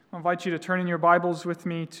I invite you to turn in your Bibles with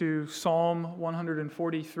me to Psalm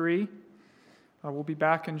 143. We'll be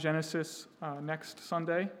back in Genesis next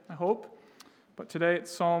Sunday, I hope. But today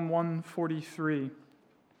it's Psalm 143.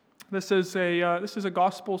 This is a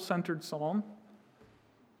gospel-centered psalm.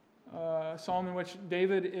 A psalm in which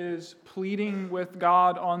David is pleading with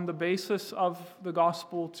God on the basis of the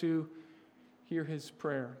gospel to hear his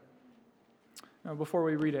prayer. Now, before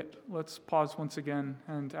we read it, let's pause once again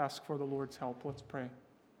and ask for the Lord's help. Let's pray.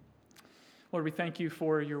 Lord, we thank you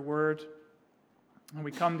for your word. And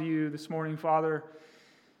we come to you this morning, Father,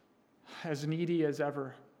 as needy as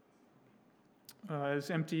ever,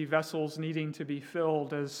 as empty vessels needing to be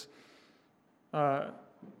filled, as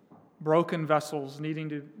broken vessels needing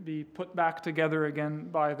to be put back together again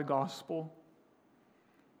by the gospel.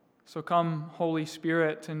 So come, Holy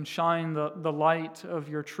Spirit, and shine the light of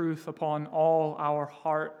your truth upon all our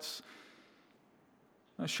hearts.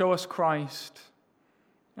 Show us Christ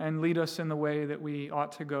and lead us in the way that we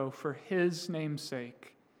ought to go for his name's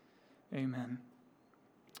sake. Amen.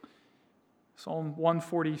 Psalm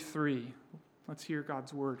 143. Let's hear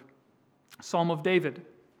God's word. Psalm of David.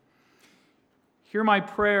 Hear my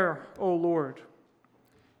prayer, O Lord.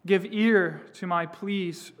 Give ear to my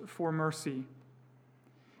pleas for mercy.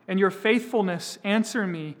 In your faithfulness, answer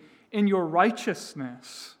me in your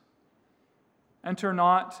righteousness. Enter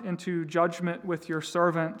not into judgment with your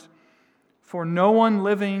servant, for no one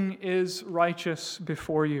living is righteous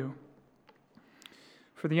before you.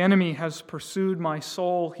 For the enemy has pursued my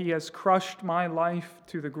soul. He has crushed my life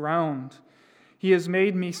to the ground. He has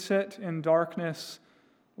made me sit in darkness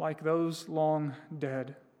like those long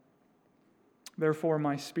dead. Therefore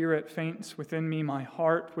my spirit faints within me, my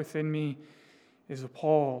heart within me is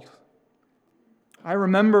appalled. I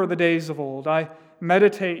remember the days of old. I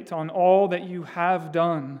meditate on all that you have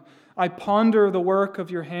done. I ponder the work of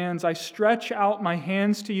your hands. I stretch out my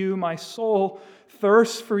hands to you. My soul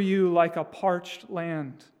thirsts for you like a parched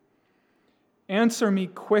land. Answer me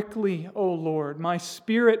quickly, O Lord. My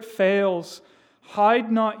spirit fails.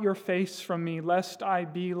 Hide not your face from me, lest I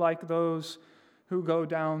be like those who go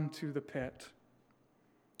down to the pit.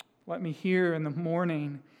 Let me hear in the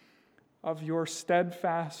morning of your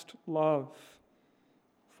steadfast love,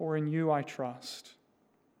 for in you I trust.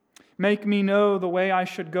 Make me know the way I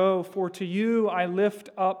should go, for to you I lift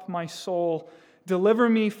up my soul. Deliver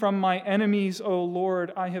me from my enemies, O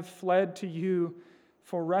Lord. I have fled to you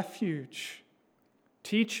for refuge.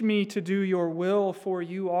 Teach me to do your will, for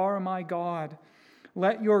you are my God.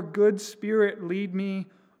 Let your good spirit lead me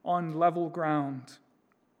on level ground.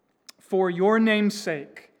 For your name's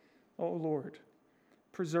sake, O Lord,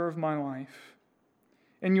 preserve my life.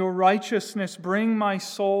 In your righteousness, bring my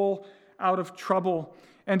soul out of trouble.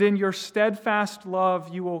 And in your steadfast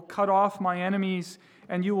love, you will cut off my enemies,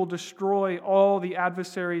 and you will destroy all the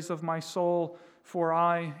adversaries of my soul, for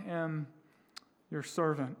I am your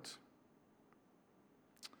servant.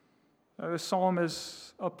 This psalm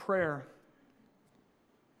is a prayer.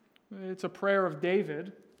 It's a prayer of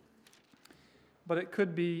David, but it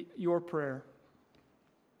could be your prayer.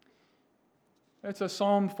 It's a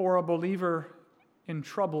psalm for a believer in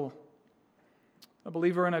trouble, a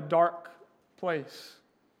believer in a dark place.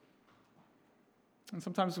 And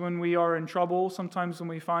sometimes when we are in trouble, sometimes when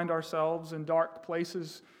we find ourselves in dark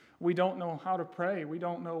places, we don't know how to pray. We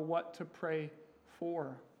don't know what to pray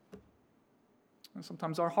for. And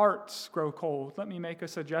sometimes our hearts grow cold. Let me make a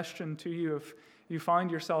suggestion to you. If you find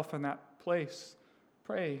yourself in that place,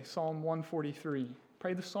 pray Psalm 143.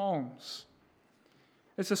 Pray the Psalms.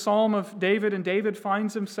 It's a psalm of David, and David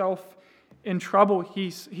finds himself in trouble.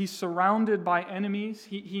 He's surrounded by enemies.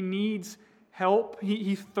 He needs help.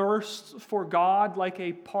 He thirsts for God like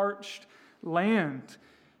a parched land.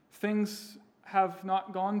 Things have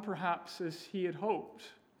not gone perhaps as he had hoped.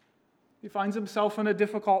 He finds himself in a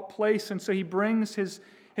difficult place, and so he brings his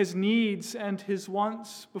needs and his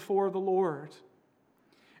wants before the Lord.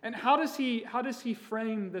 And how does he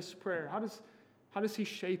frame this prayer? How does he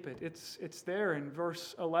shape it? It's there in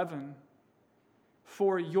verse 11.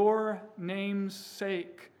 For your name's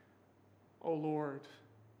sake, O Lord.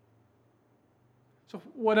 So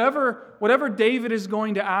whatever David is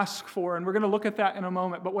going to ask for, and we're going to look at that in a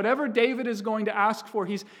moment, but whatever David is going to ask for,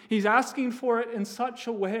 he's asking for it in such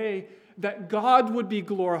a way that God would be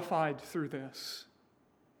glorified through this.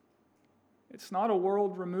 It's not a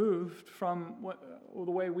world removed from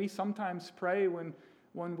the way we sometimes pray when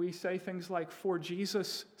we say things like, for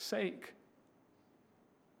Jesus' sake.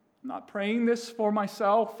 I'm not praying this for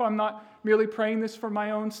myself. I'm not merely praying this for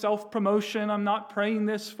my own self-promotion. I'm not praying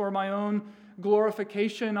this for my own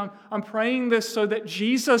glorification. I'm praying this so that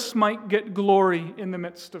Jesus might get glory in the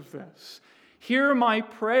midst of this. Hear my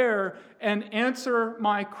prayer and answer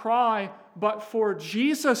my cry, but for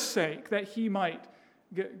Jesus' sake, that he might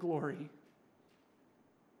get glory.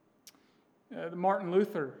 Martin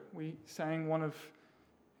Luther, we sang one of,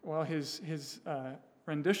 his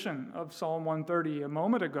rendition of Psalm 130 a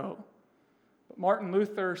moment ago. But Martin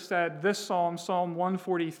Luther said this psalm, Psalm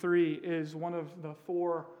 143, is one of the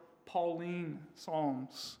 4 Pauline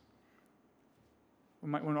psalms. We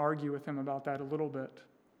might want to argue with him about that a little bit.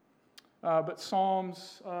 But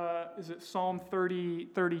Psalms, is it Psalm 30,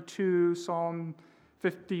 32, Psalm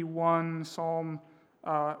 51, Psalm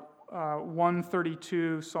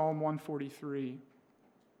 132, Psalm 143.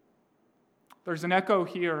 There's an echo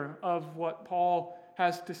here of what Paul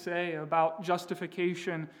has to say about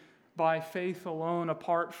justification by faith alone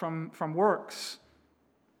apart from works.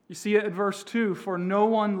 You see it at verse 2, for no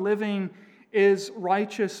one living is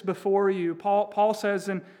righteous before you. Paul says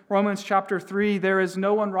in Romans chapter 3, there is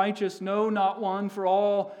no one righteous, no, not one, for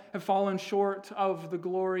all have fallen short of the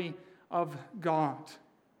glory of God.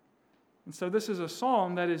 And so this is a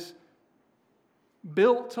psalm that is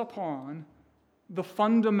built upon the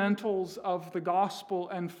fundamentals of the gospel,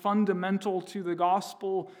 and fundamental to the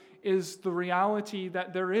gospel is the reality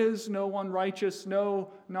that there is no one righteous,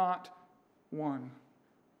 no, not one.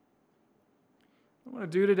 What I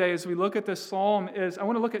want to do today as we look at this psalm is I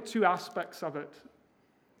want to look at 2 aspects of it.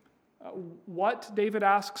 What David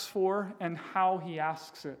asks for and how he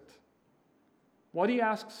asks it. What he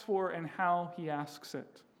asks for and how he asks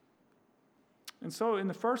it. And so in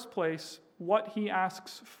the first place, what he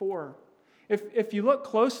asks for. If you look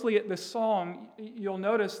closely at this psalm, you'll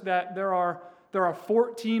notice that there are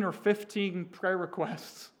 14 or 15 prayer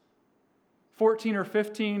requests. 14 or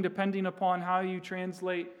 15, depending upon how you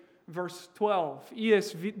translate verse 12. The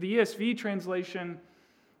ESV translation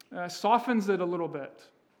softens it a little bit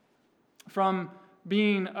from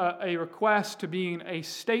being a request to being a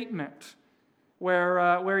statement,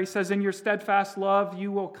 where he says, in your steadfast love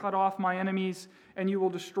you will cut off my enemies and you will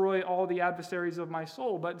destroy all the adversaries of my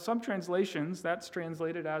soul. But in some translations, that's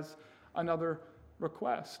translated as another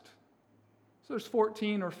request. So there's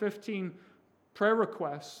 14 or 15 prayer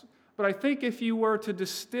requests. But I think if you were to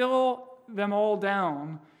distill them all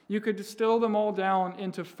down, you could distill them all down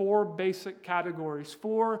into 4 basic categories,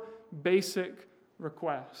 4 basic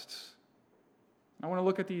requests. I want to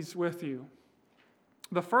look at these with you.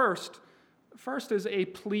 The first is a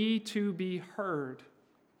plea to be heard.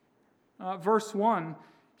 Verse 1,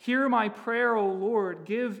 hear my prayer, O Lord,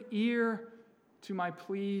 give ear to my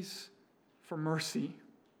pleas for mercy.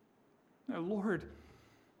 Now, Lord,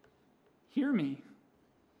 hear me.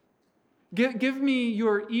 Give me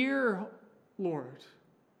your ear, Lord.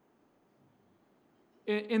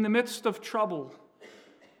 In the midst of trouble,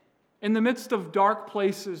 in the midst of dark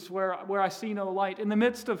places where I see no light, in the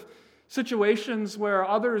midst of situations where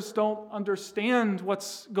others don't understand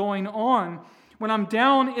what's going on, when I'm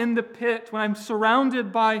down in the pit, when I'm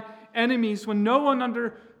surrounded by enemies, when no one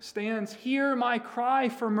understands, hear my cry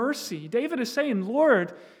for mercy. David is saying,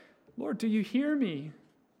 Lord, do you hear me?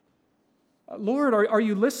 Lord, are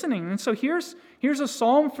you listening? And so here's a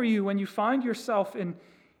psalm for you when you find yourself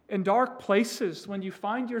in dark places, when you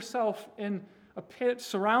find yourself in a pit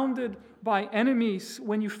surrounded by enemies,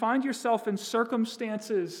 when you find yourself in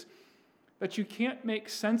circumstances that you can't make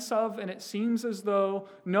sense of, and it seems as though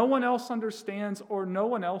no one else understands or no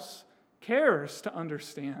one else cares to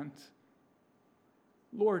understand.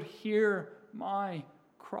 Lord, hear my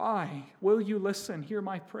cry. Will you listen? Hear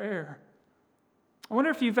my prayer. I wonder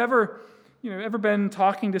if you've ever been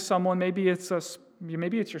talking to someone, maybe it's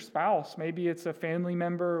your spouse, maybe it's a family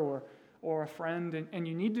member or a friend, and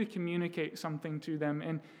you need to communicate something to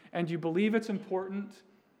them, and you believe it's important,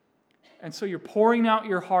 and so you're pouring out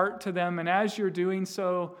your heart to them, and as you're doing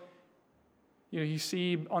so, you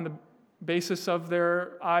see on the basis of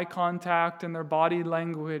their eye contact and their body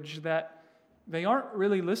language that they aren't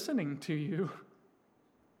really listening to you.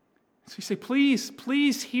 So you say,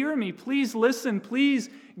 please hear me, please listen, please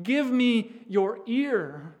give me your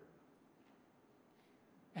ear.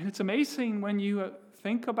 And it's amazing when you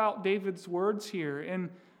think about David's words here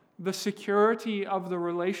in the security of the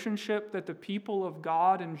relationship that the people of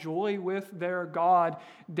God enjoy with their God.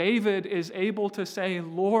 David is able to say,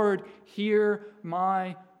 Lord, hear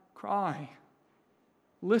my cry.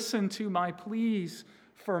 Listen to my pleas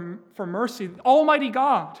for mercy. Almighty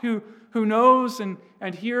God, who knows and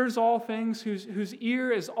hears all things, whose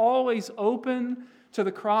ear is always open to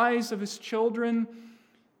the cries of his children.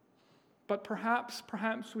 But perhaps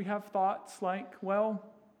we have thoughts like, well,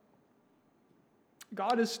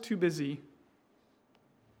 God is too busy.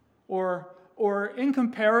 Or or in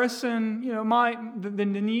comparison, the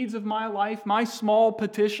needs of my life, my small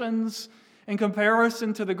petitions, in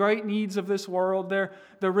comparison to the great needs of this world, they're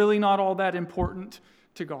really not all that important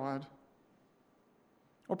to God.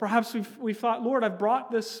 Or perhaps we've thought, Lord, I've brought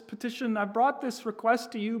this petition, I've brought this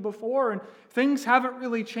request to you before, and things haven't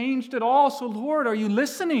really changed at all. So, Lord, are you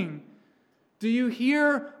listening? Do you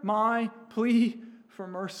hear my plea for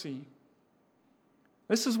mercy?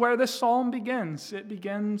 This is where this psalm begins. It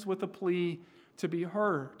begins with a plea to be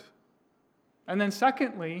heard. And then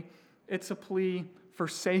secondly, it's a plea for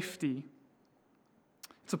safety.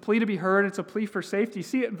 It's a plea to be heard. It's a plea for safety.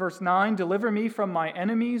 See it in verse 9. Deliver me from my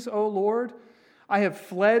enemies, O Lord. I have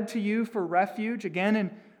fled to you for refuge. Again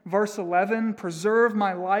in verse 11. Preserve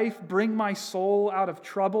my life. Bring my soul out of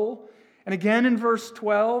trouble. And again in verse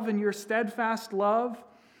 12. In your steadfast love,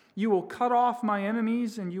 you will cut off my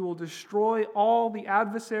enemies and you will destroy all the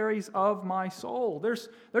adversaries of my soul.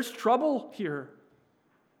 There's trouble here.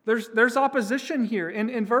 There's opposition here.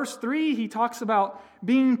 In verse 3, he talks about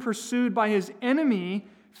being pursued by his enemy,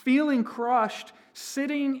 feeling crushed,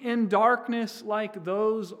 sitting in darkness like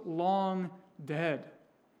those long dead.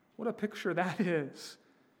 What a picture that is.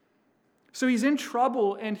 So he's in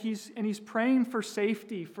trouble and he's praying for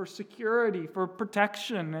safety, for security, for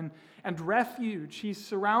protection and refuge. He's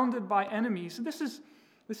surrounded by enemies. And this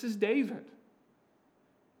is David.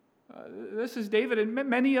 This is David, and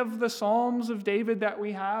many of the Psalms of David that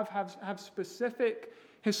we have specific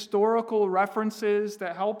historical references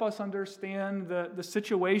that help us understand the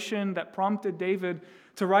situation that prompted David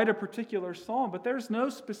to write a particular psalm, but there's no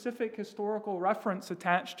specific historical reference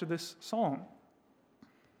attached to this psalm.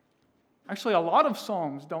 Actually, a lot of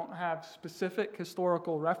psalms don't have specific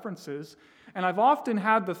historical references, and I've often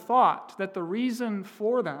had the thought that the reason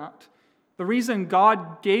for that, the reason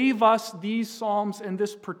God gave us these psalms in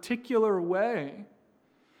this particular way,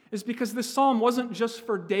 is because this psalm wasn't just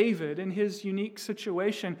for David in his unique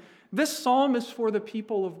situation. This psalm is for the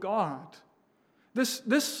people of God.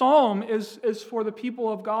 This psalm is for the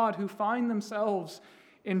people of God who find themselves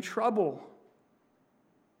in trouble.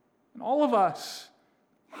 And all of us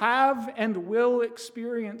have and will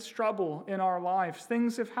experience trouble in our lives.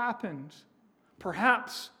 Things have happened.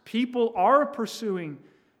 Perhaps people are pursuing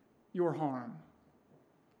your harm.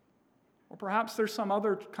 Or perhaps there's some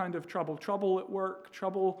other kind of trouble at work,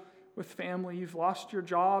 trouble with family, you've lost your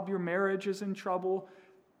job, your marriage is in trouble.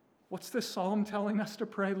 What's this psalm telling us to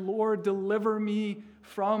pray? Lord, deliver me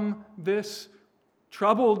from this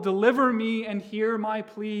trouble. Deliver me and hear my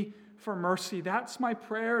plea for mercy. That's my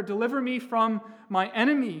prayer. Deliver me from my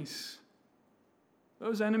enemies.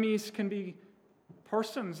 Those enemies can be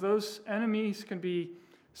persons. Those enemies can be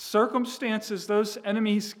circumstances. Those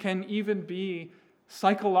enemies can even be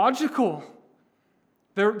psychological.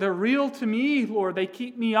 They're real to me, Lord. They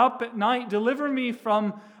keep me up at night. Deliver me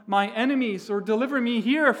from my enemies, or deliver me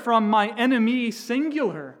here from my enemy,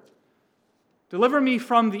 singular. Deliver me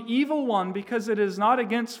from the evil one, because it is not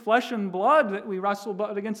against flesh and blood that we wrestle,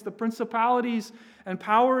 but against the principalities and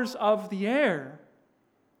powers of the air.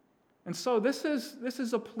 And so this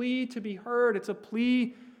is a plea to be heard. It's a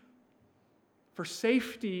plea for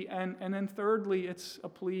safety, and then thirdly, it's a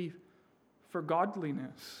plea for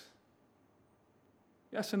godliness.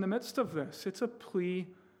 Yes, in the midst of this, it's a plea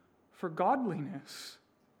for godliness.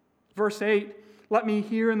 Verse 8, let me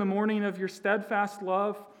hear in the morning of your steadfast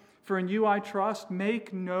love, for in you I trust.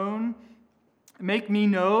 Make me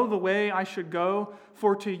know the way I should go,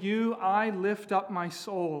 for to you I lift up my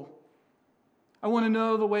soul. I want to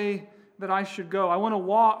know the way that I should go. I want to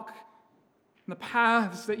walk in the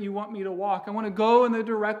paths that you want me to walk. I want to go in the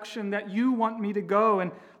direction that you want me to go.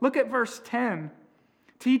 And look at verse 10.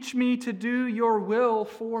 Teach me to do your will,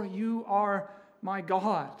 for you are my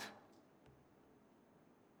God.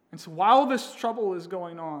 And so while this trouble is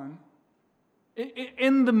going on,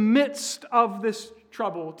 in the midst of this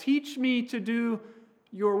trouble, teach me to do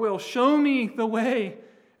your will. Show me the way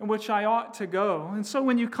in which I ought to go. And so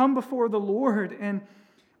when you come before the Lord and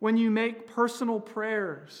when you make personal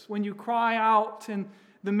prayers, when you cry out in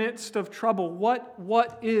the midst of trouble,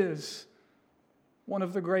 what is one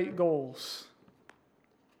of the great goals?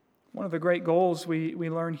 One of the great goals we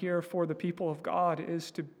learn here for the people of God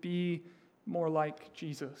is to be more like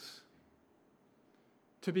Jesus,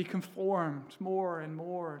 to be conformed more and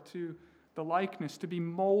more to the likeness, to be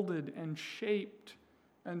molded and shaped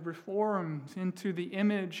and reformed into the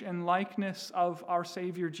image and likeness of our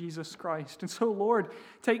Savior Jesus Christ. And so, Lord,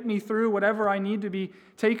 take me through whatever I need to be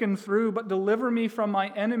taken through, but deliver me from my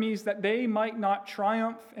enemies that they might not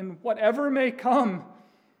triumph in whatever may come.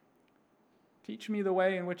 Teach me the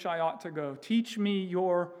way in which I ought to go. Teach me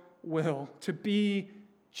your will, to be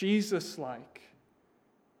Jesus-like,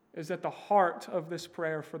 is at the heart of this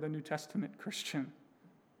prayer for the New Testament Christian.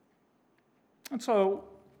 And so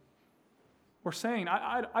we're saying,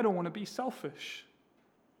 I don't want to be selfish.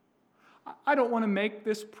 I don't want to make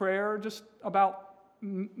this prayer just about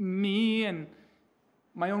me and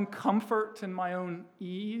my own comfort and my own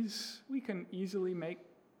ease. We can easily make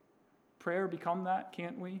prayer become that,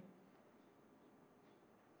 can't we?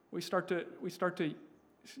 We start to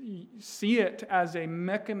see it as a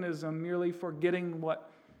mechanism merely for getting what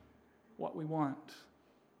we want.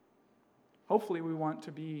 Hopefully we want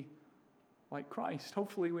to be like Christ.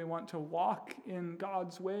 Hopefully we want to walk in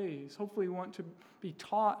God's ways. Hopefully we want to be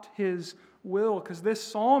taught His will, because this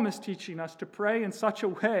psalm is teaching us to pray in such a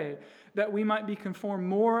way that we might be conformed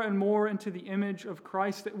more and more into the image of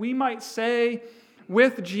Christ, that we might say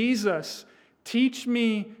with Jesus, "Teach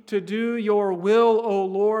me to do your will, O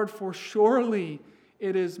Lord, for surely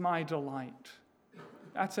it is my delight."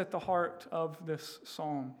 That's at the heart of this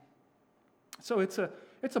psalm. So it's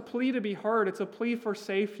a plea to be heard. It's a plea for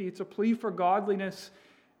safety. It's a plea for godliness.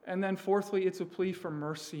 And then fourthly, it's a plea for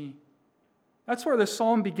mercy. That's where the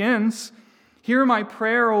psalm begins. "Hear my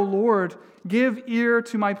prayer, O Lord. Give ear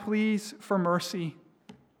to my pleas for mercy."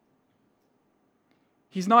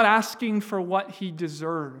 He's not asking for what he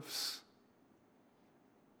deserves.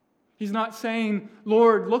 He's not saying,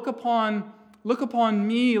 "Lord, look upon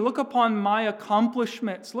me, look upon my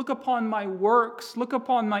accomplishments, look upon my works, look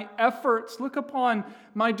upon my efforts, look upon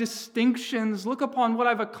my distinctions, look upon what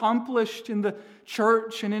I've accomplished in the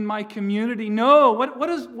church and in my community." No, what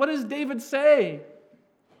does David say?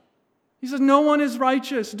 He says, "No one is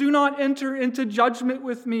righteous. Do not enter into judgment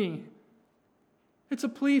with me." It's a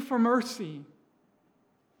plea for mercy.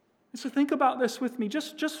 So think about this with me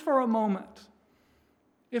just for a moment.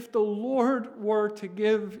 If the Lord were to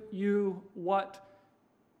give you what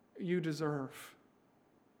you deserve,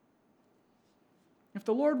 if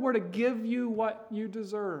the Lord were to give you what you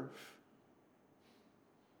deserve,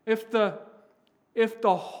 if the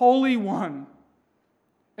Holy One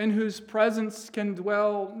in whose presence can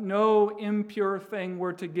dwell no impure thing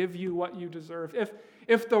were to give you what you deserve,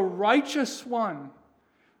 if the righteous one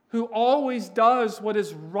who always does what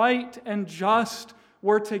is right and just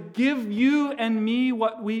were to give you and me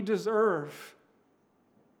what we deserve,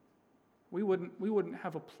 we wouldn't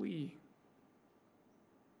have a plea.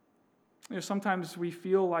 Sometimes we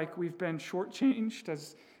feel like we've been shortchanged,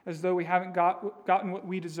 as though we haven't gotten what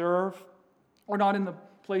we deserve, or not in the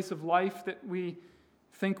place of life that we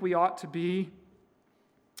think we ought to be.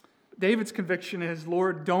 David's conviction is,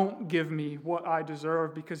 "Lord, don't give me what I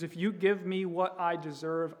deserve, because if you give me what I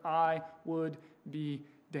deserve, I would be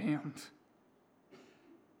damned.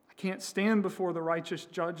 I can't stand before the righteous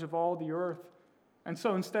judge of all the earth." And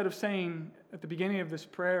so instead of saying at the beginning of this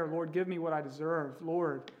prayer, "Lord, give me what I deserve,"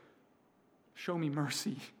 Lord, show me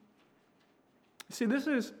mercy. See, this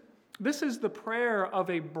is the prayer of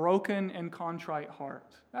a broken and contrite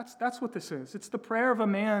heart. That's what this is. It's the prayer of a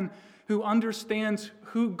man who understands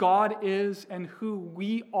who God is and who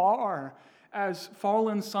we are as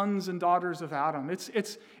fallen sons and daughters of Adam. It's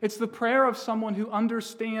the prayer of someone who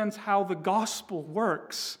understands how the gospel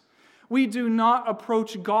works. We do not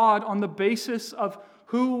approach God on the basis of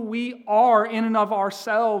who we are in and of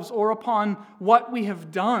ourselves or upon what we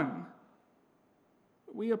have done.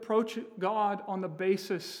 We approach God on the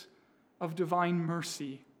basis of divine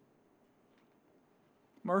mercy.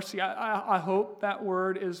 Mercy, I hope that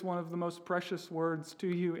word is one of the most precious words to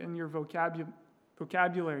you in your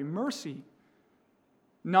vocabulary. Mercy.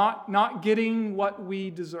 Not getting what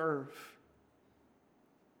we deserve.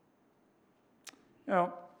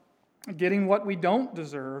 Getting what we don't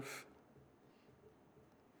deserve.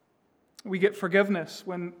 We get forgiveness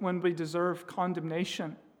when we deserve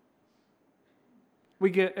condemnation.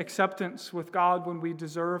 We get acceptance with God when we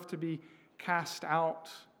deserve to be cast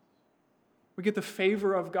out. We get the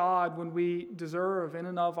favor of God when we deserve in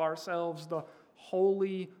and of ourselves the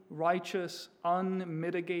holy, righteous,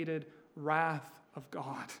 unmitigated wrath of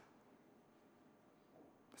God.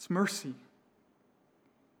 It's mercy.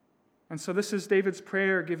 And so this is David's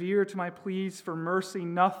prayer. "Give ear to my pleas for mercy.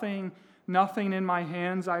 Nothing in my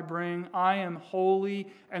hands I bring. I am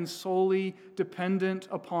wholly and solely dependent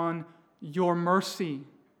upon your mercy.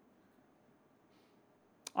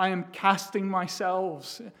 I am casting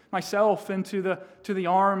myself into the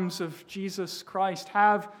arms of Jesus Christ.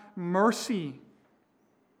 Have mercy."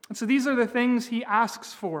 And so these are the things he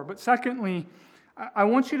asks for. But secondly, I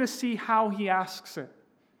want you to see how he asks it.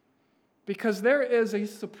 Because there is a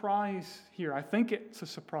surprise here. I think it's a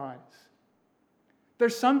surprise.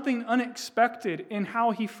 There's something unexpected in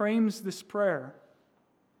how he frames this prayer.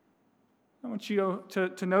 I want you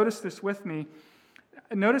to notice this with me.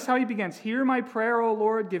 Notice how he begins. Hear my prayer, O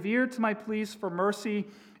Lord. Give ear to my pleas for mercy.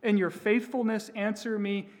 In your faithfulness, answer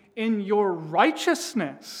me. In your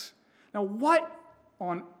righteousness. Now, what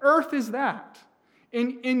on earth is that?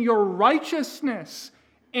 In your righteousness,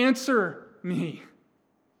 answer me.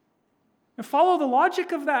 Now, follow the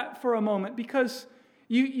logic of that for a moment, because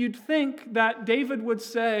you'd think that David would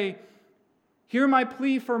say, hear my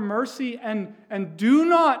plea for mercy and do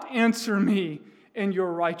not answer me in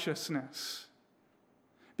your righteousness.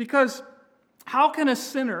 Because how can a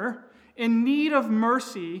sinner in need of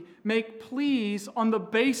mercy make pleas on the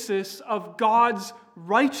basis of God's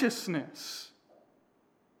righteousness?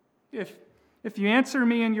 If you answer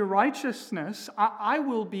me in your righteousness, I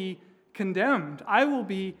will be condemned. I will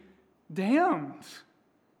be damned.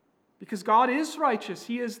 Because God is righteous.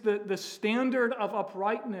 He is the standard of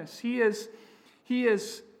uprightness. He is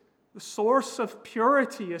the source of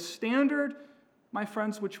purity, a standard, my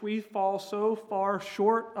friends, which we fall so far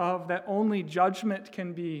short of that only judgment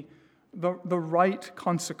can be the right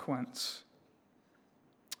consequence.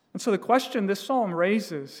 And so the question this psalm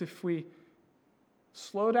raises, if we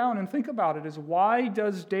slow down and think about it, is why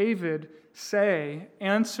does David say,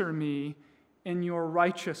 answer me in your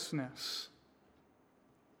righteousness?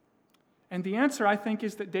 And the answer, I think,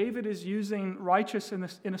 is that David is using righteous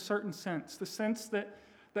in a certain sense, the sense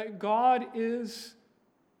that God is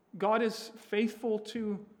faithful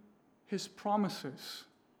to his promises.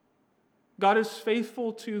 God is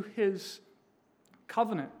faithful to his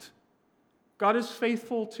covenant. God is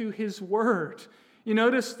faithful to his word. You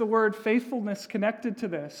notice the word faithfulness connected to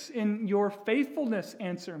this. In your faithfulness,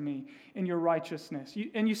 answer me in your righteousness.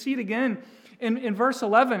 And you see it again in verse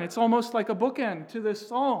 11. It's almost like a bookend to this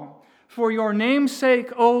psalm. For your name's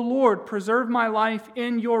sake, O Lord, preserve my life.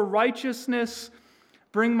 In your righteousness,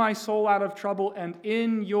 bring my soul out of trouble. And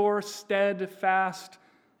in your steadfast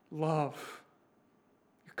love,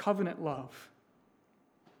 your covenant love.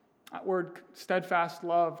 That word steadfast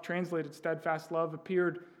love, translated steadfast love,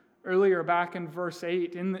 appeared earlier back in verse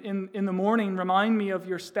 8. In the morning, remind me of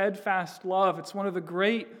your steadfast love. It's one of the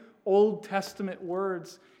great Old Testament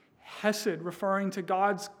words, hesed, referring to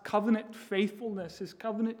God's covenant faithfulness, his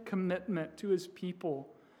covenant commitment to his people,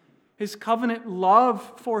 his covenant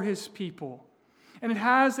love for his people. And it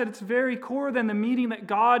has at its very core then the meaning that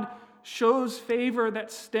God shows favor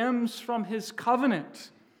that stems from his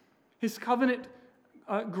covenant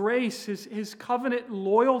grace, his covenant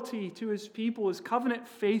loyalty to his people, his covenant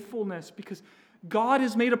faithfulness, because God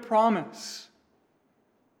has made a promise.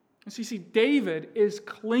 And so you see, David is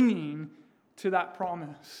clinging to that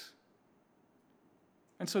promise.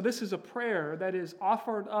 And so this is a prayer that is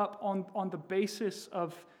offered up on the basis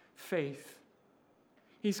of faith.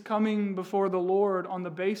 He's coming before the Lord on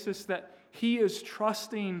the basis that he is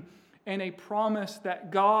trusting in a promise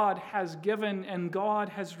that God has given and God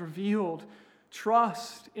has revealed.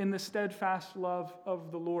 Trust in the steadfast love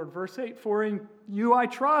of the Lord. Verse 8, for in you I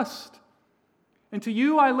trust, and to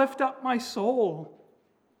you I lift up my soul.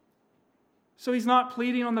 So he's not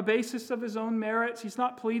pleading on the basis of his own merits. He's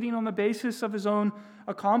not pleading on the basis of his own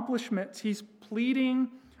accomplishments. He's pleading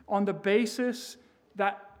on the basis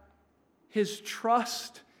that his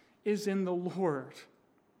trust is in the Lord.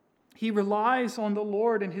 He relies on the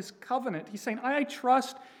Lord and his covenant. He's saying, I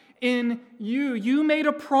trust in you. You made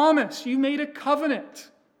a promise. You made a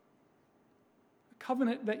covenant. A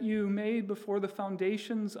covenant that you made before the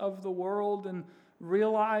foundations of the world and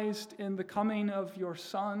realized in the coming of your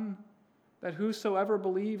Son, that whosoever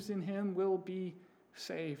believes in him will be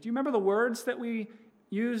saved. Do you remember the words that we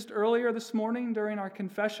used earlier this morning during our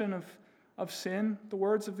confession of sin? The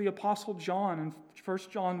words of the Apostle John in 1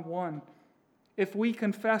 John 1. If we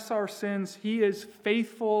confess our sins, he is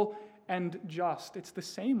faithful and just. It's the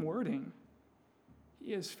same wording.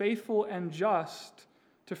 He is faithful and just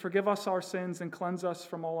to forgive us our sins and cleanse us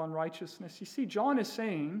from all unrighteousness. You see, John is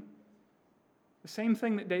saying the same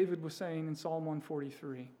thing that David was saying in Psalm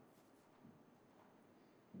 143.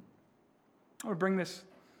 I want to bring this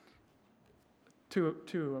to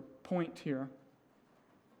a point here.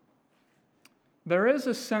 There is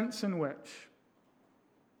a sense in which,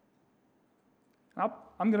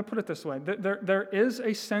 I'm going to put it this way, there is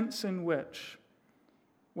a sense in which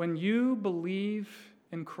when you believe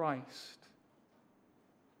in Christ,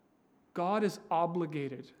 God is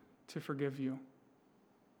obligated to forgive you.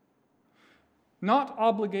 Not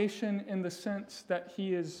obligation in the sense that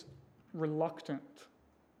he is reluctant,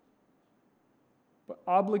 but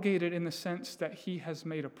obligated in the sense that he has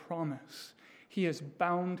made a promise. He has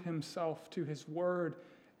bound himself to his word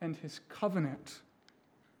and his covenant.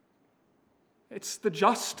 It's the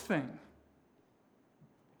just thing.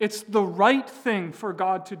 It's the right thing for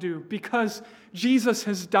God to do because Jesus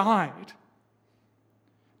has died.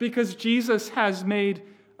 Because Jesus has made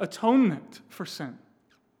atonement for sin.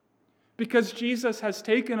 Because Jesus has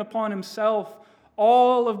taken upon himself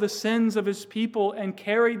all of the sins of his people and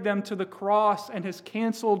carried them to the cross and has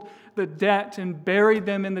canceled the debt and buried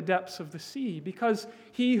them in the depths of the sea. Because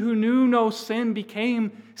he who knew no sin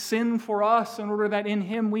became sin for us in order that in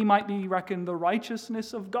him we might be reckoned the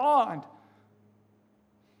righteousness of God.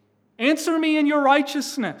 Answer me in your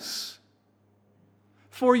righteousness.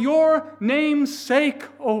 For your name's sake,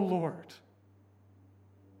 O Lord.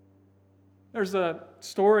 There's a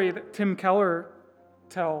story that Tim Keller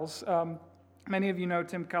tells. Many of you know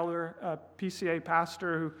Tim Keller, a PCA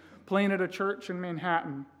pastor who planted a church in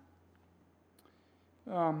Manhattan.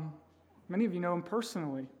 Many of you know him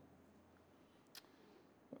personally.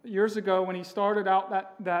 Years ago, when he started out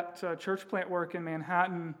that church plant work in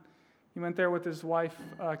Manhattan, he went there with his wife,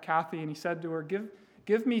 Kathy, and he said to her,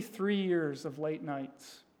 Give me 3 years of late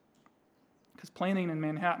nights. Because planting in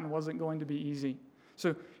Manhattan wasn't going to be easy.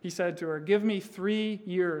 So he said to her, give me 3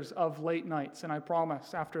 years of late nights, and I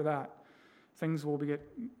promise after that, things will get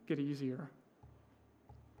easier.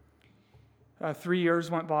 3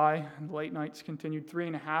 years went by, and the late nights continued.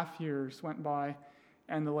 3.5 years went by,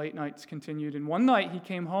 and the late nights continued. And one night he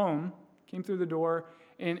came home, came through the door,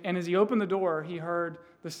 and as he opened the door, he heard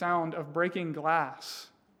the sound of breaking glass.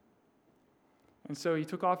 And so he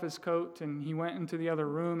took off his coat, and he went into the other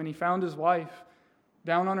room, and he found his wife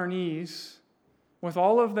down on her knees with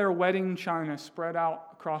all of their wedding china spread out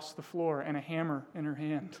across the floor and a hammer in her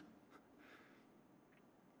hand.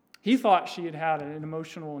 He thought she had had an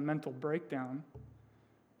emotional and mental breakdown,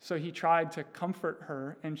 so he tried to comfort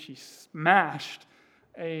her, and she smashed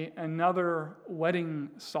another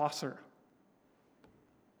wedding saucer.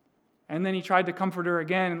 And then he tried to comfort her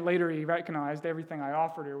again, and later he recognized everything I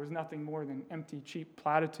offered her was nothing more than empty, cheap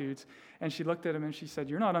platitudes. And she looked at him and she said,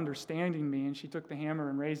 "You're not understanding me." And she took the hammer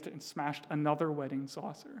and raised it and smashed another wedding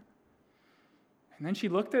saucer. And then she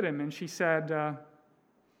looked at him and she said,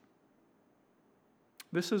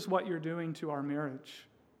 "This is what you're doing to our marriage.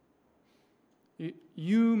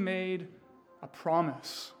 You made a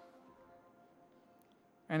promise."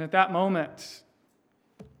 And at that moment,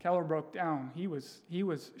 Keller broke down. He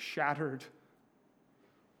was shattered.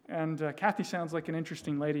 And Kathy sounds like an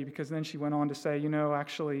interesting lady because then she went on to say,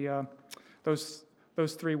 actually, those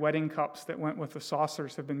 3 wedding cups that went with the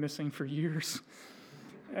saucers have been missing for years.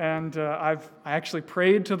 And I actually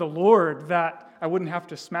prayed to the Lord that I wouldn't have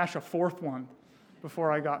to smash a 4th one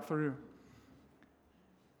before I got through.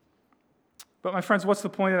 But my friends, what's the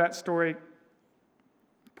point of that story?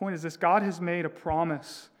 The point is this: God has made a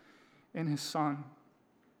promise in his Son.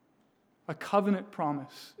 A covenant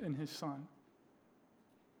promise in his Son.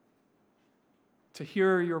 To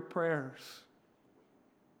hear your prayers.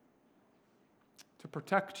 To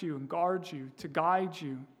protect you and guard you. To guide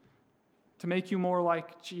you. To make you more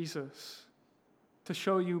like Jesus. To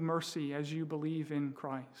show you mercy as you believe in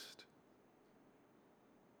Christ.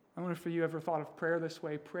 I wonder if you ever thought of prayer this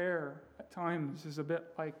way. Prayer at times is a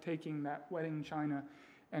bit like taking that wedding china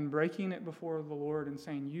and breaking it before the Lord and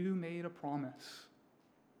saying, "You made a promise.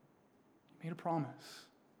 Made a promise."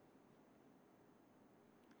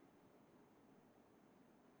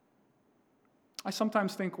 I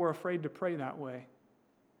sometimes think we're afraid to pray that way.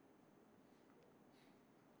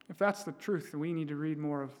 If that's the truth, then we need to read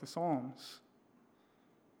more of the Psalms.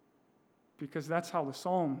 Because that's how the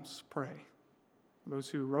Psalms pray, those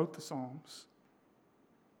who wrote the Psalms.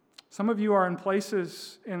 Some of you are in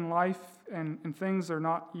places in life and things are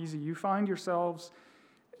not easy. You find yourselves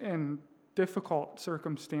in difficult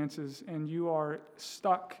circumstances, and you are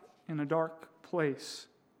stuck in a dark place.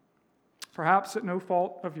 Perhaps at no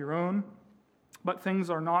fault of your own, but things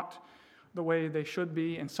are not the way they should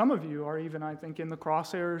be. And some of you are even, I think, in the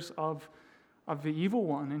crosshairs of the evil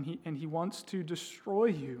one, and he wants to destroy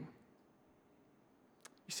you.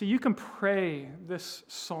 You see, you can pray this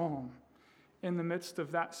psalm in the midst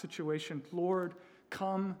of that situation. Lord,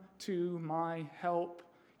 come to my help.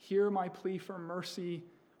 Hear my plea for mercy.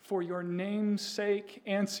 For your name's sake,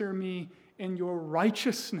 answer me in your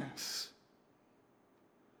righteousness.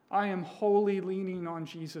 I am wholly leaning on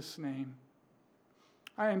Jesus' name.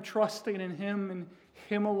 I am trusting in him and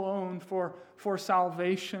him alone for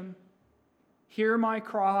salvation. Hear my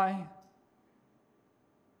cry.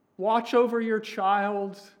 Watch over your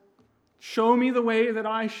child. Show me the way that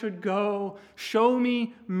I should go. Show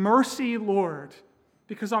me mercy, Lord,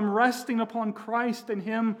 because I'm resting upon Christ and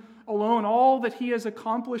him alone, all that he has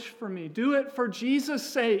accomplished for me. Do it for Jesus'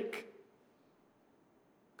 sake.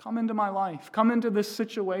 Come into my life. Come into this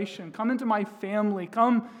situation. Come into my family.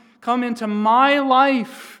 Come into my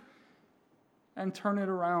life and turn it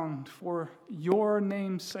around for your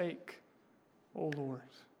name's sake, O Lord.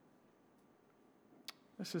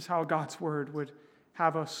 This is how God's word would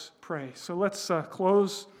have us pray. So let's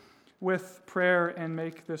close with prayer and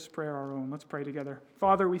make this prayer our own. Let's pray together.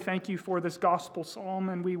 Father, we thank you for this gospel psalm,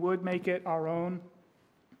 and we would make it our own.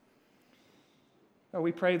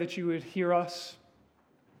 We pray that you would hear us,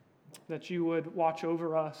 that you would watch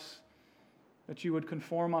over us, that you would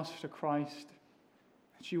conform us to Christ,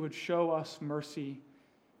 that you would show us mercy.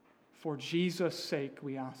 For Jesus' sake,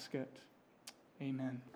 we ask it. Amen.